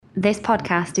This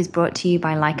podcast is brought to you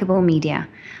by Likeable Media.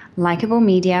 Likeable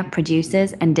Media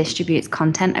produces and distributes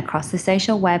content across the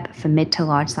social web for mid to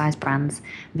large size brands.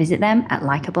 Visit them at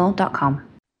likeable.com.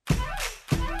 All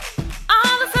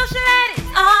the social ladies,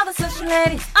 all the social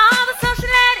ladies, all the social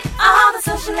ladies, all the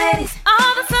social ladies,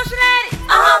 all the social ladies,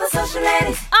 all the social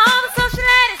ladies, all the social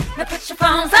ladies. Now put your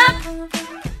phones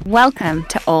up. Welcome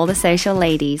to All the Social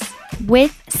Ladies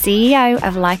with CEO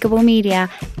of Likeable Media,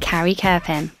 Carrie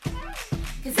Kerpin.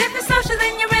 Cause if you're social,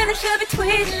 then you really should be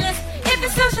tweeting this. If you're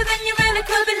social, then you really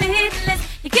could be leading this.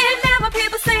 You get mad when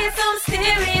people say it's so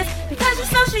mysterious. Because you're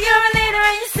social, you're a leader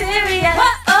and you're serious.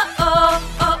 Oh, oh, oh,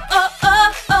 oh,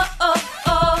 oh, oh, oh,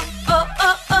 oh, oh,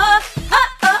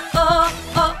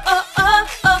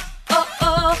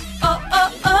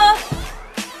 oh,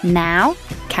 oh, Now,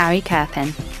 Carrie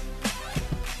Kerpin.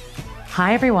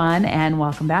 Hi, everyone, and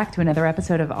welcome back to another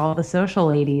episode of All the Social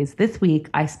Ladies. This week,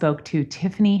 I spoke to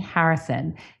Tiffany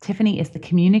Harrison. Tiffany is the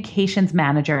communications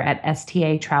manager at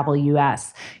STA Travel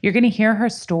US. You're going to hear her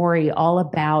story all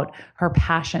about her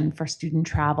passion for student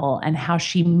travel and how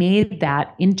she made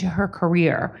that into her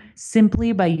career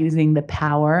simply by using the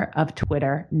power of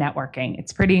Twitter networking.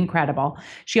 It's pretty incredible.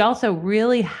 She also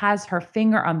really has her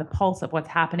finger on the pulse of what's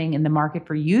happening in the market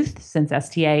for youth, since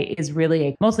STA is really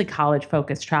a mostly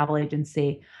college-focused travel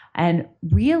agency. And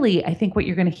really, I think what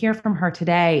you're going to hear from her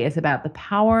today is about the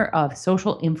power of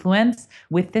social influence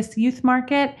with this youth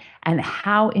market and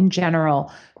how, in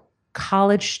general,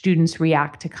 college students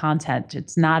react to content.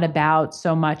 It's not about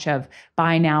so much of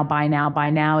buy now, buy now, buy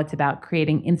now. It's about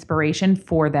creating inspiration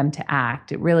for them to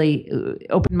act. It really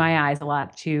opened my eyes a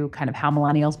lot to kind of how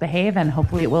millennials behave, and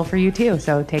hopefully it will for you too.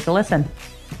 So take a listen.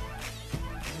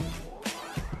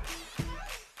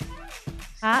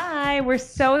 Hi, we're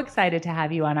so excited to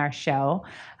have you on our show.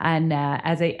 And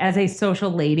as a social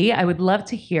lady, I would love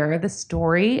to hear the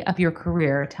story of your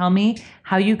career. Tell me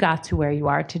how you got to where you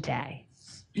are today.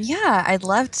 Yeah, I'd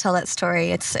love to tell that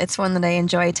story. It's one that I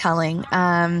enjoy telling.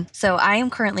 So I am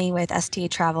currently with STA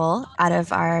Travel out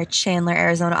of our Chandler,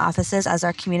 Arizona offices as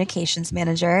our communications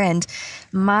manager. And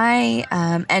my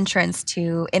entrance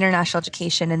to international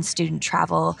education and student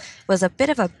travel was a bit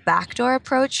of a backdoor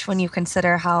approach when you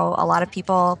consider how a lot of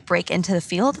people break into the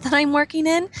field that I'm working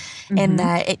in, and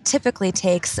that it typically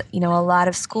takes, a lot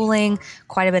of schooling,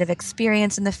 quite a bit of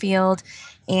experience in the field.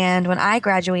 And when I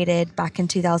graduated back in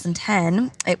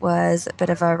 2010, it was a bit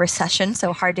of a recession,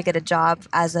 so hard to get a job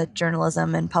as a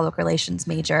journalism and public relations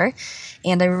major.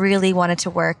 And I really wanted to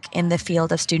work in the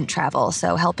field of student travel,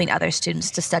 so helping other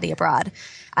students to study abroad,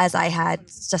 as I had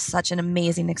just such an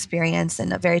amazing experience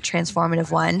and a very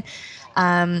transformative one.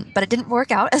 But it didn't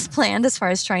work out as planned as far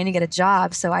as trying to get a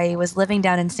job. So I was living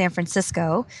down in San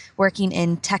Francisco, working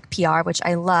in tech PR, which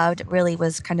I loved. It really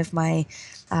was kind of my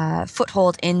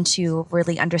foothold into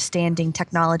really understanding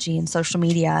technology and social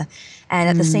media. And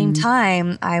at the same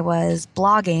time, I was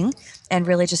blogging and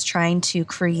really just trying to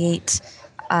create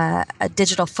a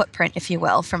digital footprint, if you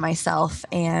will, for myself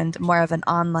and more of an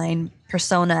online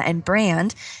persona and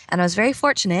brand. And I was very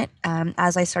fortunate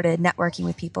as I started networking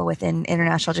with people within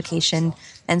international education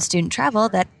and student travel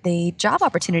that the job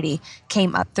opportunity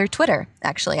came up through Twitter.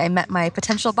 Actually, I met my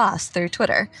potential boss through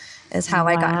Twitter is how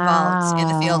I got involved in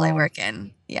the field I work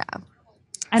in. Yeah.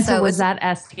 And so was that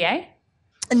STA?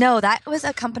 No, that was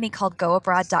a company called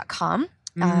goabroad.com.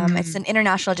 It's an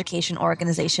international education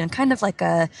organization, kind of like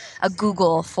a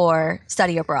Google for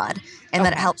study abroad, and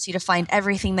that it helps you to find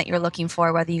everything that you're looking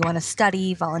for, whether you want to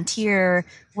study, volunteer,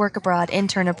 work abroad,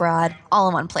 intern abroad, all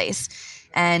in one place.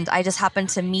 And I just happened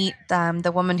to meet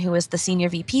the woman who was the senior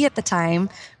VP at the time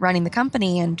running the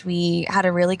company, and we had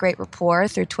a really great rapport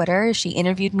through Twitter. She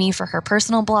interviewed me for her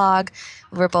personal blog.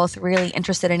 We were both really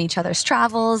interested in each other's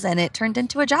travels, and it turned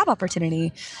into a job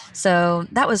opportunity. So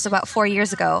that was about 4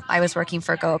 years ago. I was working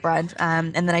for Go Abroad,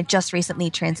 and then I just recently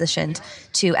transitioned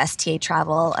to STA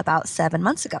Travel about 7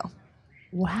 months ago.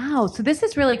 Wow. So this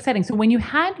is really exciting. So when you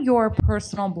had your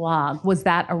personal blog, was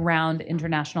that around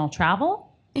international travel?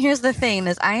 Here's the thing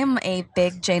is I am a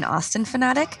big Jane Austen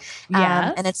fanatic.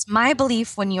 Yes. And it's my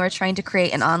belief when you are trying to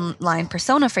create an online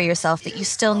persona for yourself that you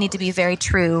still need to be very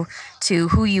true to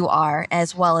who you are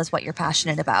as well as what you're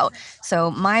passionate about.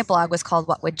 So my blog was called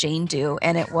What Would Jane Do?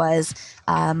 And it was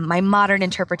my modern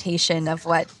interpretation of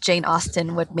what Jane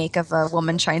Austen would make of a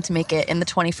woman trying to make it in the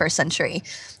 21st century.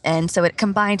 And so it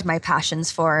combined my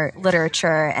passions for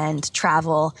literature and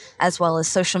travel as well as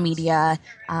social media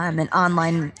and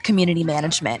online community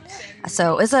management.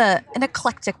 So it was an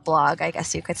eclectic blog, I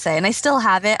guess you could say. And I still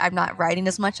have it. I'm not writing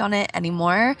as much on it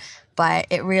anymore. But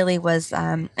it really was,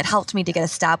 it helped me to get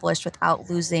established without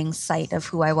losing sight of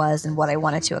who I was and what I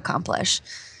wanted to accomplish.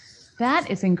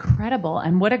 That is incredible.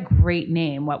 And what a great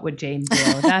name. What would Jane do?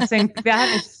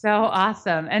 That is so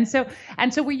awesome. And so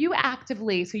were you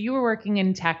actively, so you were working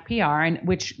in tech PR, and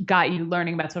which got you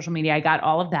learning about social media. I got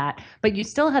all of that, but you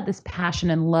still had this passion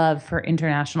and love for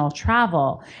international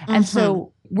travel. And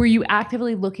so were you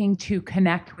actively looking to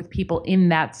connect with people in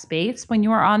that space when you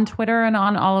were on Twitter and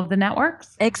on all of the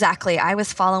networks? Exactly. I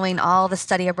was following all the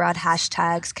study abroad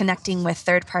hashtags, connecting with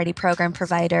third-party program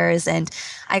providers, and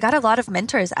I got a lot of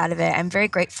mentors out of it. I'm very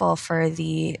grateful for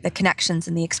the connections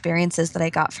and the experiences that I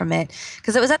got from it,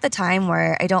 because it was at the time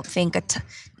where I don't think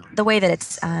the way that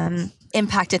it's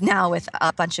impacted now with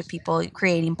a bunch of people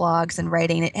creating blogs and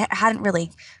writing, it hadn't really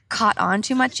caught on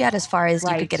too much yet as far as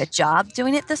you could get a job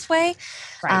doing it this way.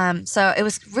 Right. So it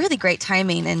was really great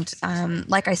timing. And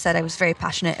like I said, I was very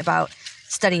passionate about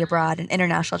study abroad and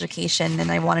international education,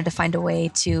 and I wanted to find a way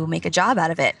to make a job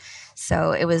out of it.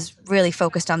 So it was really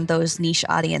focused on those niche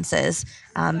audiences,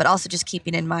 but also just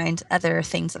keeping in mind other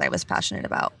things that I was passionate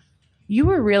about. You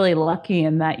were really lucky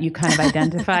in that you kind of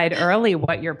identified early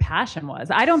what your passion was.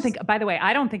 By the way,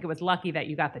 I don't think it was lucky that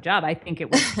you got the job. I think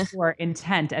it was pure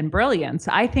intent and brilliance.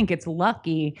 I think it's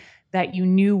lucky that you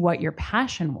knew what your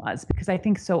passion was, because I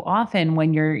think so often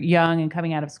when you're young and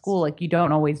coming out of school, like, you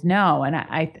don't always know. And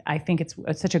I think it's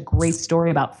such a great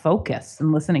story about focus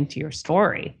and listening to your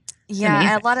story.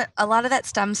 Yeah, a lot of that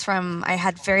stems from, I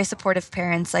had very supportive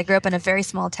parents. I grew up in a very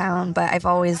small town, but I've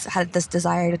always had this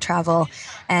desire to travel,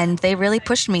 and they really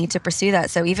pushed me to pursue that.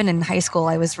 So even in high school,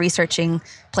 I was researching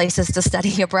places to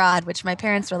study abroad, which my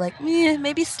parents were like,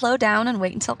 maybe slow down and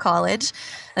wait until college.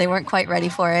 They weren't quite ready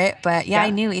for it. But yeah, I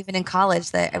knew even in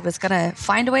college that I was going to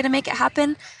find a way to make it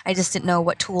happen. I just didn't know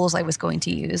what tools I was going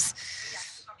to use.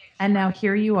 And now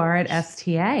here you are at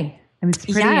STA. I mean, it's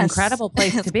a pretty incredible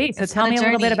place to be. So tell me a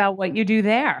little bit about what you do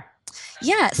there.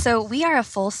 Yeah, so we are a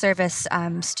full-service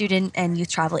student and youth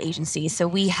travel agency. So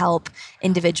we help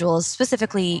individuals,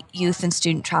 specifically youth and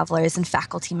student travelers and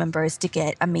faculty members, to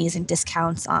get amazing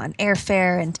discounts on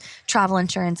airfare and travel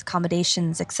insurance,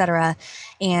 accommodations, etc.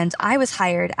 And I was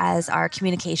hired as our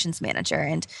communications manager,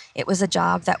 and it was a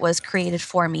job that was created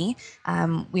for me.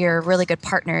 We are really good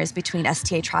partners between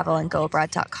STA Travel and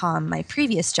GoAbroad.com, my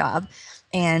previous job.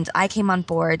 And I came on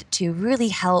board to really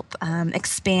help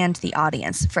expand the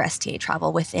audience for STA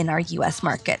Travel within our U.S.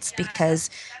 markets, because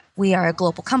we are a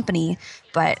global company.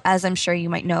 But as I'm sure you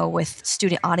might know, with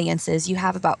student audiences, you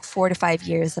have about 4 to 5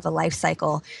 years of a life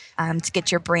cycle to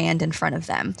get your brand in front of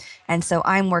them. And so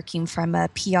I'm working from a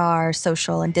PR,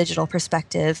 social, and digital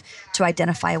perspective to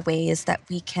identify ways that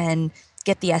we can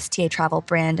get the STA Travel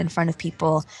brand in front of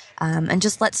people, and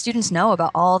just let students know about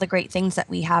all the great things that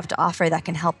we have to offer that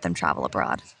can help them travel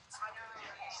abroad.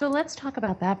 So let's talk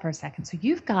about that for a second. So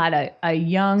you've got a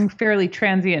young, fairly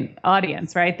transient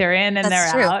audience, right? They're in and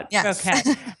That's they're true. out. Yes.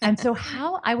 Okay. And so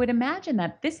I would imagine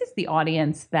that this is the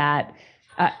audience that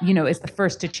is the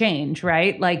first to change,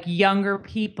 right? Like, younger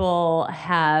people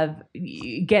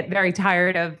get very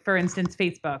tired of, for instance,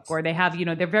 Facebook, or they have,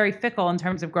 they're very fickle in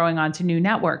terms of growing onto new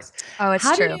networks. Oh,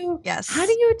 it's true. Yes. How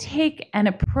do you take an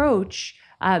approach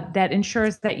that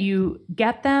ensures that you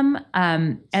get them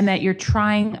and that you're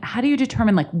trying? How do you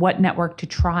determine like what network to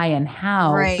try and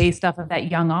how based off of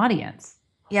that young audience?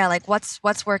 Yeah, like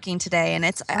what's working today. And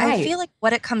I feel like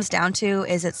what it comes down to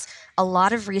is it's a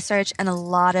lot of research and a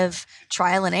lot of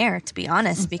trial and error, to be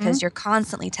honest, because you're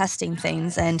constantly testing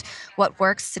things, and what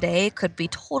works today could be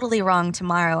totally wrong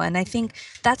tomorrow. And I think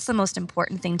that's the most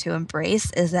important thing to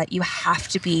embrace, is that you have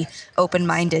to be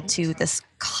open-minded to this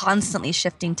constantly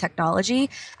shifting technology,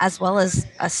 as well as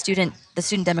the student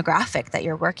demographic that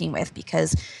you're working with,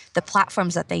 because the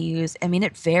platforms that they use, I mean,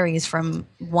 it varies from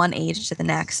one age to the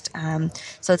next.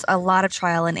 So it's a lot of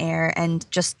trial and error, and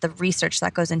just the research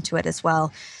that goes into it as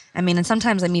well. I mean, and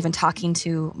sometimes I'm even talking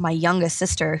to my youngest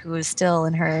sister, who is still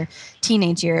in her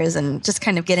teenage years, and just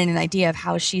kind of getting an idea of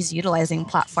how she's utilizing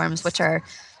platforms, which are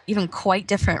even quite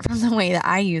different from the way that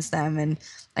I use them. And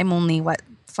I'm only,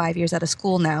 5 years out of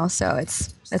school now, so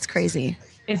it's crazy.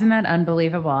 Isn't that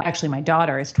unbelievable? Actually, my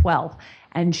daughter is 12,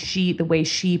 and the way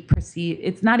she perceives,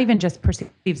 it's not even just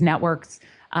perceives networks,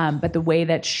 but the way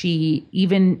that she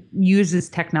even uses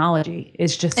technology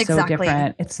is just so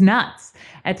different. It's nuts.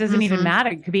 It doesn't even matter.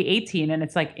 It could be 18, and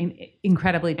it's like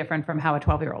incredibly different from how a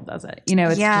 12-year-old does it.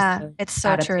 It's so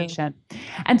adaptation. true.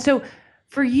 And so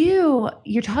for you,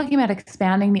 you're talking about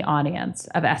expanding the audience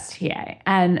of STA.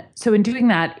 And so in doing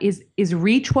that, is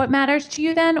reach what matters to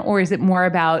you then? Or is it more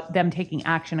about them taking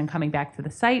action and coming back to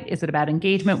the site? Is it about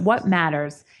engagement? What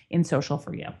matters in social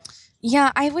for you?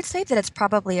 Yeah, I would say that it's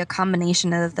probably a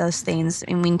combination of those things.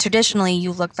 I mean, traditionally,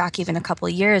 you look back even a couple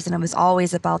of years, and it was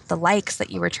always about the likes that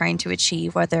you were trying to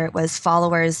achieve, whether it was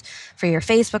followers for your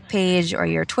Facebook page or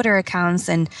your Twitter accounts.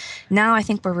 And now I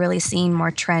think we're really seeing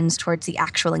more trends towards the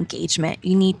actual engagement.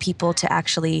 You need people to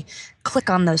actually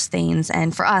click on those things.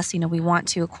 And for us, we want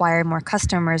to acquire more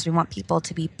customers. We want people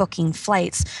to be booking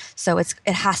flights. So it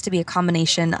has to be a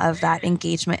combination of that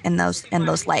engagement and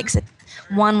those likes.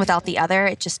 One without the other,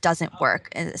 it just doesn't work,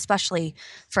 especially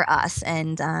for us.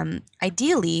 And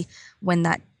ideally, when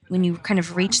you kind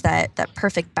of reach that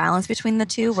perfect balance between the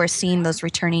two, we're seeing those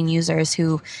returning users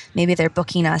who maybe they're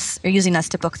booking us or using us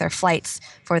to book their flights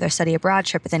for their study abroad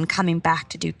trip, but then coming back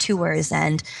to do tours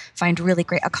and find really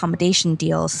great accommodation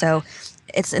deals. So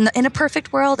it's in a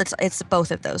perfect world, it's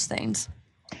both of those things.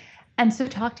 And so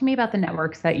talk to me about the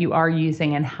networks that you are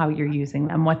using and how you're using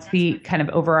them. What's the kind of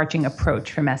overarching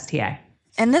approach from STA?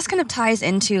 And this kind of ties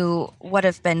into what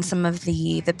have been some of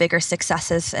the bigger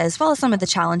successes as well as some of the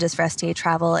challenges for STA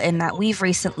Travel in that we've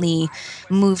recently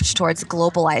moved towards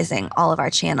globalizing all of our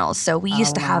channels. So we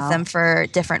used to have them for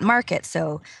different markets.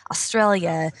 So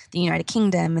Australia, the United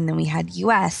Kingdom, and then we had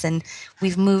US. And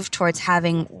we've moved towards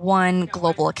having one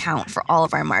global account for all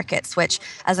of our markets, which,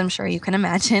 as I'm sure you can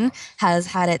imagine, has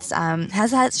had its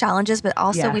challenges, but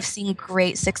also we've seen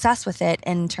great success with it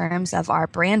in terms of our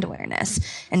brand awareness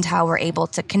and how we're able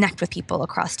to connect with people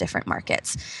across different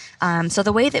markets. So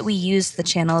the way that we use the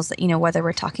channels, whether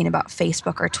we're talking about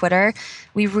Facebook or Twitter,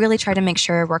 we really try to make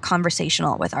sure we're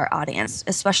conversational with our audience,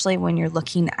 especially when you're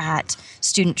looking at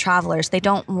student travelers. They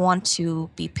don't want to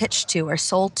be pitched to or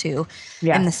sold to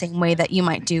in the same way that you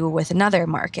might do with another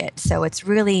market. So it's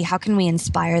really, how can we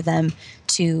inspire them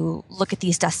to look at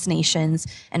these destinations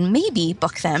and maybe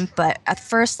book them, but at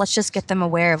first let's just get them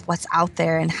aware of what's out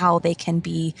there and how they can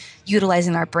be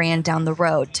utilizing our brand down the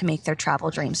road to make their travel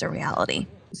dreams a reality.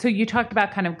 So you talked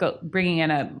about kind of bringing in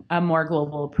a more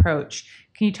global approach.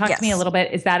 Can you talk to me a little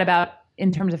bit? Is that about,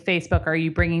 in terms of Facebook, are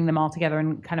you bringing them all together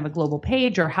in kind of a global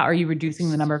page, or how are you reducing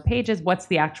the number of pages? What's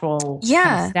the actual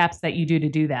kind of steps that you do to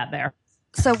do that there?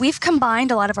 So we've combined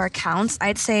a lot of our accounts.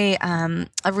 I'd say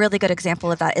a really good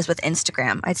example of that is with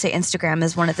Instagram. I'd say Instagram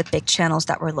is one of the big channels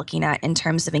that we're looking at in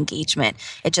terms of engagement.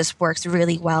 It just works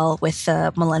really well with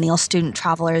the millennial student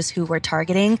travelers who we're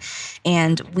targeting.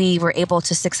 And we were able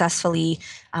to successfully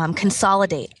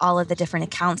consolidate all of the different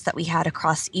accounts that we had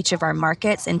across each of our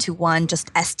markets into one just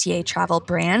STA Travel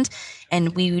brand.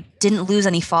 And we didn't lose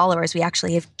any followers. We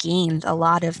actually have gained a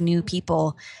lot of new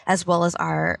people, as well as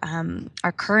our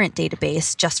current database,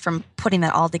 just from putting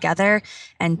that all together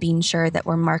and being sure that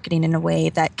we're marketing in a way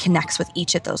that connects with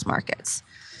each of those markets.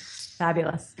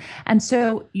 Fabulous. And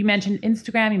so you mentioned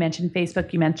Instagram, you mentioned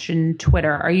Facebook, you mentioned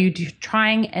Twitter. Are you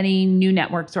trying any new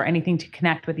networks or anything to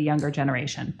connect with the younger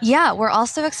generation? Yeah, we're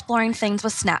also exploring things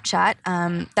with Snapchat.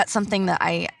 That's something that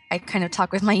I kind of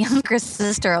talk with my younger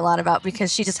sister a lot about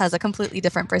because she just has a completely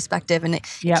different perspective, and it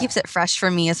keeps it fresh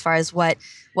for me as far as what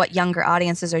younger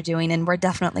audiences are doing. And we're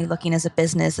definitely looking as a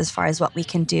business as far as what we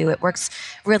can do. It works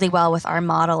really well with our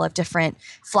model of different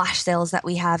flash sales that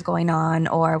we have going on,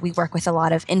 or we work with a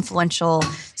lot of influential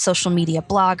social media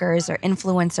bloggers or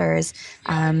influencers.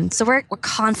 So we're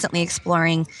constantly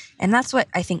exploring, and that's what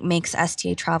I think makes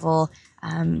STA Travel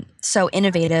so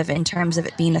innovative in terms of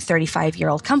it being a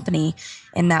 35-year-old company,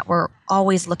 in that we're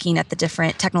always looking at the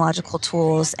different technological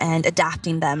tools and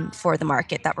adapting them for the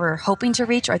market that we're hoping to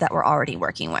reach or that we're already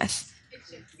working with.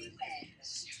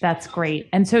 That's great.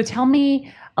 And so tell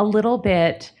me a little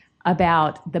bit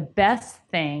about the best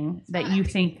thing that you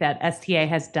think that STA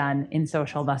has done in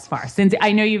social thus far. Since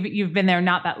I know you've been there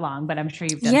not that long, but I'm sure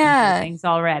you've done some good things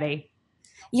already.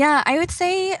 Yeah, I would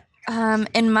say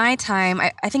in my time,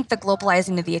 I think the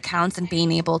globalizing of the accounts and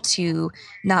being able to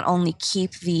not only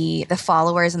keep the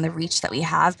followers and the reach that we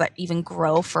have, but even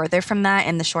grow further from that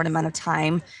in the short amount of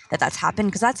time that's happened,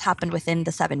 because that's happened within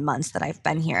the 7 months that I've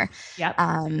been here. Yep.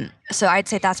 So I'd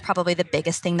say that's probably the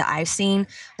biggest thing that I've seen.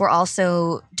 We're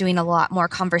also doing a lot more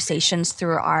conversations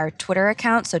through our Twitter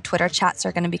account. So Twitter chats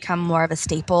are going to become more of a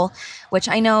staple, which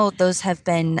I know those have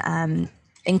been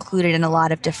included in a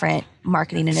lot of different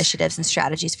marketing initiatives and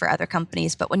strategies for other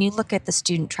companies. But when you look at the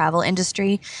student travel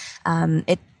industry,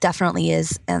 it definitely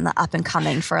is in the up and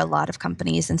coming for a lot of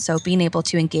companies. And so being able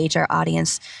to engage our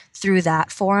audience through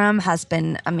that forum has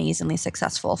been amazingly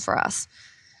successful for us.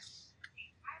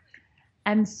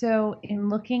 And so in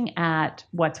looking at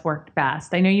what's worked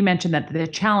best, I know you mentioned that the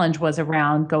challenge was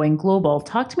around going global.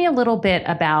 Talk to me a little bit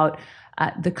about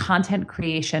the content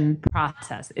creation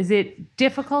process. Is it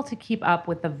difficult to keep up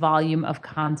with the volume of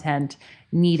content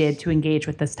needed to engage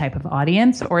with this type of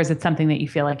audience, or is it something that you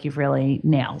feel like you've really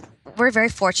nailed? we're very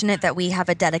fortunate that we have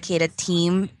a dedicated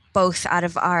team both out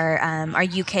of our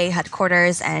UK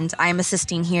headquarters, and I'm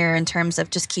assisting here in terms of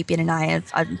just keeping an eye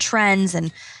on trends,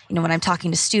 and when I'm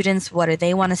talking to students, what do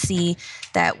they want to see?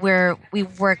 That we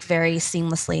work very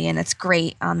seamlessly, and it's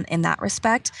great in that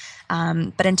respect.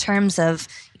 But in terms of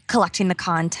collecting the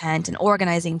content and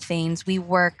organizing things, we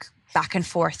work back and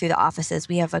forth through the offices.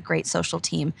 We have a great social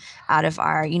team out of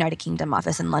our United Kingdom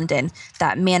office in London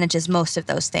that manages most of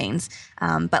those things.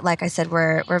 But like I said,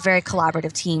 we're a very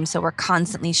collaborative team, so we're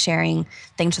constantly sharing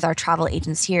things with our travel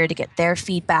agents here to get their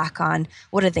feedback on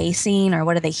what are they seeing or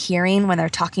what are they hearing when they're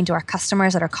talking to our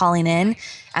customers that are calling in,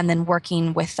 and then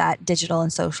working with that digital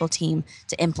and social team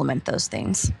to implement those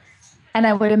things. And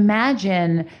I would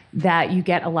imagine that you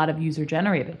get a lot of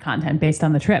user-generated content based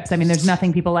on the trips. I mean, there's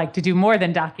nothing people like to do more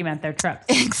than document their trips.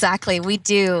 Exactly, we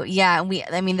do. Yeah,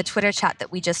 the Twitter chat that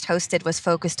we just hosted was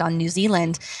focused on New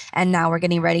Zealand, and now we're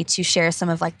getting ready to share some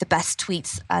of the best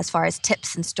tweets as far as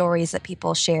tips and stories that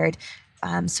people shared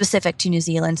specific to New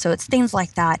Zealand. So it's things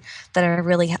like that are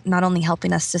really not only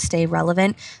helping us to stay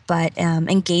relevant, but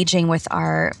engaging with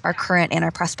our current and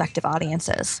our prospective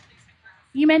audiences.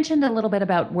 You mentioned a little bit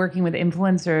about working with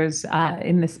influencers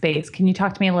in the space. Can you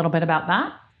talk to me a little bit about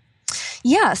that?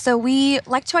 Yeah, so we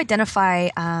like to identify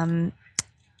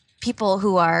people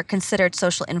who are considered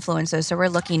social influencers. So we're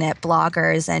looking at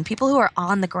bloggers and people who are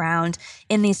on the ground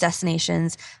in these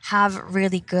destinations, have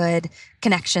really good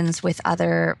connections with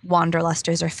other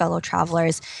wanderlusters or fellow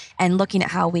travelers, and looking at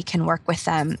how we can work with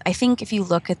them. I think if you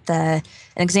look at an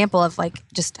example of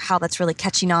just how that's really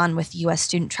catching on with U.S.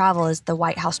 student travel is the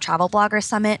White House Travel Blogger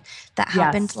Summit that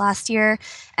happened last year.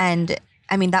 And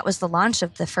that was the launch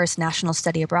of the first National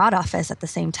Study Abroad office at the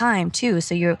same time, too.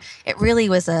 So it really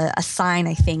was a sign,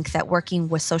 I think, that working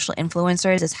with social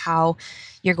influencers is how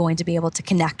you're going to be able to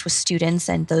connect with students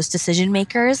and those decision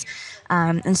makers.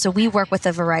 And so we work with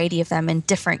a variety of them in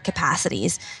different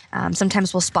capacities.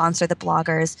 Sometimes we'll sponsor the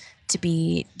bloggers to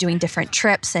be doing different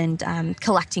trips and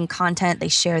collecting content. They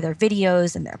share their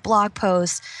videos and their blog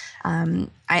posts. And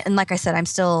like I said,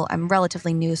 I'm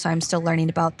relatively new, so I'm still learning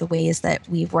about the ways that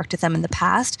we've worked with them in the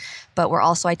past, but we're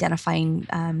also identifying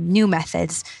new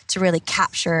methods to really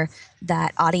capture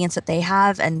that audience that they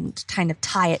have and kind of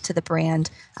tie it to the brand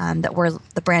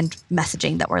the brand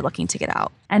messaging that we're looking to get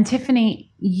out. And Tiffany,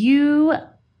 you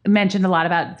mentioned a lot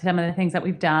about some of the things that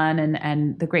we've done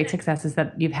and the great successes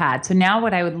that you've had. So now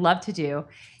what I would love to do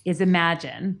is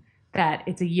imagine that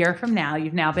it's a year from now.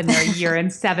 You've now been there a year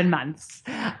and 7 months.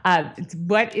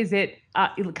 What is it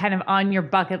kind of on your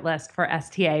bucket list for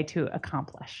STA to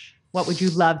accomplish? What would you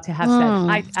love to have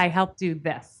said? I helped do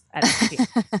this at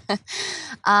STA.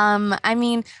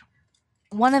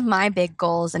 One of my big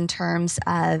goals in terms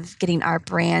of getting our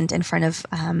brand in front of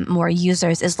more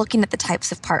users is looking at the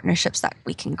types of partnerships that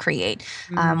we can create.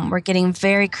 We're getting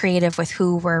very creative with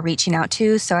who we're reaching out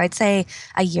to. So I'd say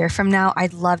a year from now,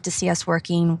 I'd love to see us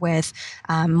working with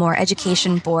more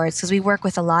education boards, because we work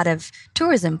with a lot of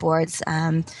tourism boards,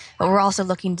 but we're also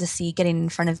looking to see getting in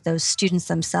front of those students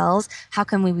themselves. How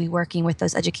can we be working with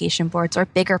those education boards or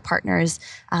bigger partners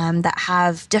that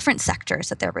have different sectors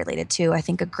that they're related to? I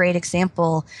think a great example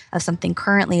of something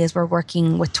currently is we're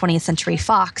working with 20th Century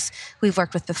Fox, who we've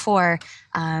worked with before,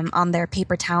 on their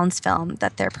Paper Towns film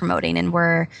that they're promoting. And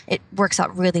it works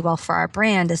out really well for our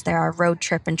brand, as there are road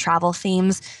trip and travel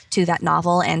themes to that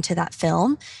novel and to that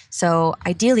film. So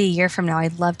ideally, a year from now,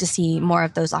 I'd love to see more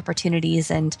of those opportunities,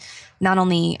 and not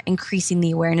only increasing the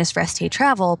awareness for STA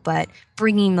travel, but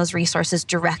bringing those resources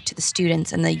direct to the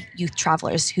students and the youth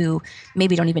travelers who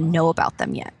maybe don't even know about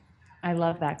them yet. I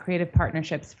love that. Creative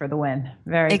partnerships for the win.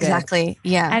 Very good. Exactly.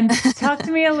 Yeah. And talk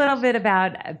to me a little bit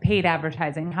about paid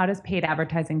advertising. How does paid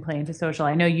advertising play into social?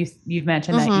 I know you've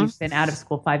mentioned that you've been out of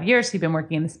school 5 years. So you've been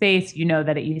working in the space. You know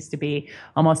that it used to be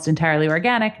almost entirely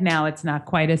organic. Now it's not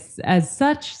quite as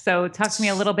such. So talk to me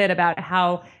a little bit about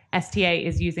how STA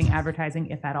is using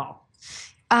advertising, if at all.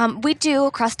 We do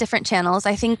across different channels.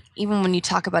 I think even when you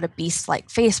talk about a beast like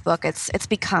Facebook, it's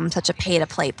become such a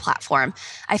pay-to-play platform.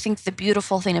 I think the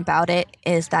beautiful thing about it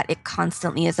is that it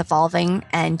constantly is evolving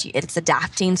and it's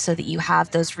adapting, so that you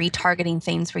have those retargeting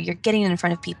things where you're getting in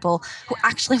front of people who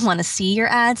actually want to see your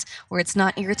ads, where it's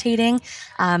not irritating.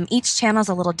 Each channel is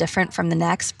a little different from the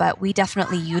next, but we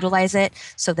definitely utilize it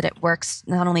so that it works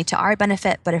not only to our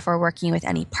benefit, but if we're working with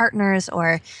any partners,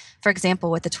 or for example,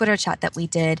 with the Twitter chat that we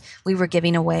did, we were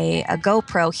giving away a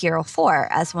GoPro Hero 4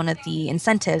 as one of the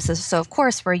incentives. So of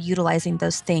course, we're utilizing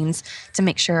those things to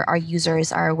make sure our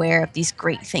users are aware of these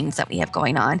great things that we have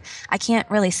going on. I can't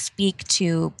really speak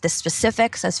to the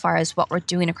specifics as far as what we're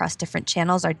doing across different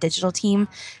channels. Our digital team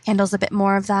handles a bit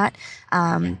more of that.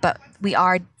 But we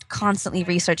are constantly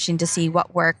researching to see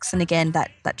what works. And again, that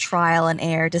trial and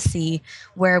error to see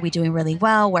where are we doing really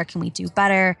well, where can we do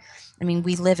better. I mean,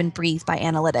 we live and breathe by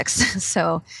analytics,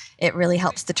 so it really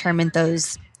helps determine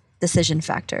those decision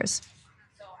factors.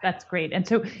 That's great. And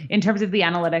so in terms of the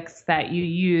analytics that you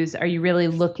use, are you really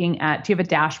looking at, do you have a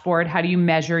dashboard? How do you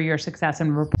measure your success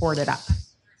and report it up?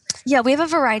 Yeah, we have a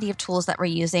variety of tools that we're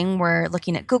using. We're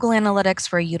looking at Google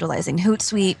Analytics. We're utilizing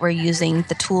Hootsuite. We're using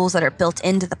the tools that are built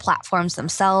into the platforms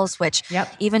themselves, which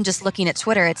even just looking at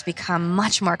Twitter, it's become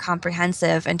much more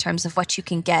comprehensive in terms of what you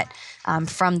can get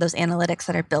from those analytics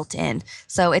that are built in.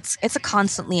 So it's a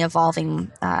constantly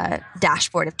evolving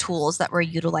dashboard of tools that we're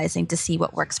utilizing to see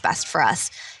what works best for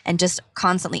us, and just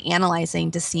constantly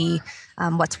analyzing to see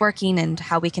what's working and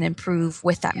how we can improve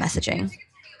with that messaging.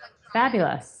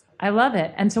 Fabulous. I love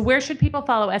it. And so where should people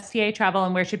follow STA Travel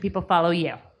and where should people follow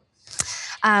you?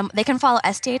 They can follow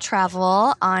STA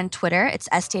Travel on Twitter. It's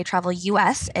STA Travel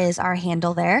US is our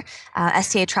handle there.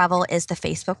 STA Travel is the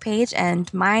Facebook page.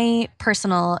 And my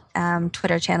personal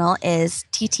Twitter channel is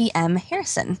TTM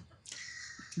Harrison.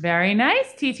 Very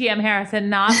nice. TTM Harrison,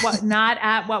 not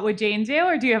at What Would Jane Do?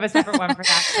 Or do you have a separate one for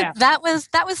that too? That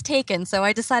was taken, so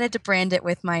I decided to brand it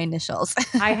with my initials.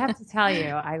 I have to tell you,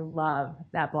 I love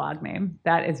that blog name.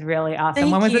 That is really awesome.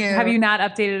 Thank when was you. it? Have you not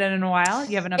updated it in a while?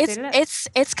 You haven't updated it?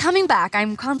 It's coming back.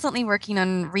 I'm constantly working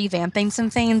on revamping some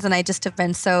things, and I just have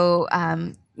been so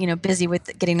busy with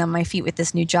getting on my feet with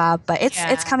this new job, but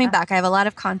it's coming back. I have a lot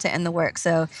of content in the works,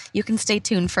 so you can stay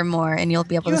tuned for more, and you'll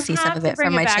be able to see some of it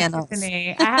from my channels.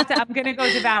 I'm going to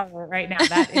go devour it right now.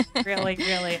 That is really,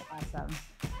 really awesome.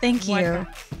 Thank you.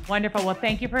 Wonderful. Well,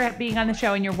 thank you for being on the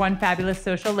show, and you're one fabulous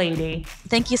social lady.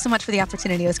 Thank you so much for the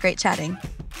opportunity. It was great chatting.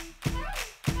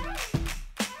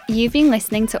 You've been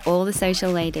listening to All the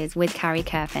Social Ladies with Carrie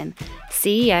Kerpen,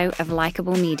 CEO of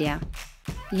Likeable Media.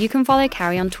 You can follow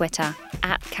Carrie on Twitter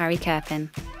 @Carrie Kerpen.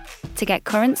 To get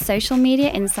current social media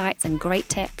insights and great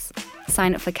tips,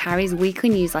 sign up for Carrie's weekly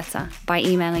newsletter by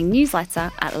emailing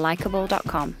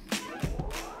newsletter@likeable.com.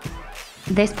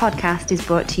 This podcast is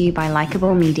brought to you by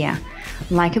Likeable Media.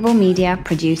 Likeable Media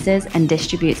produces and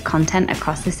distributes content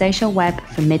across the social web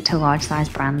for mid to large size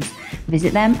brands.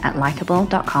 Visit them at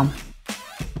likeable.com.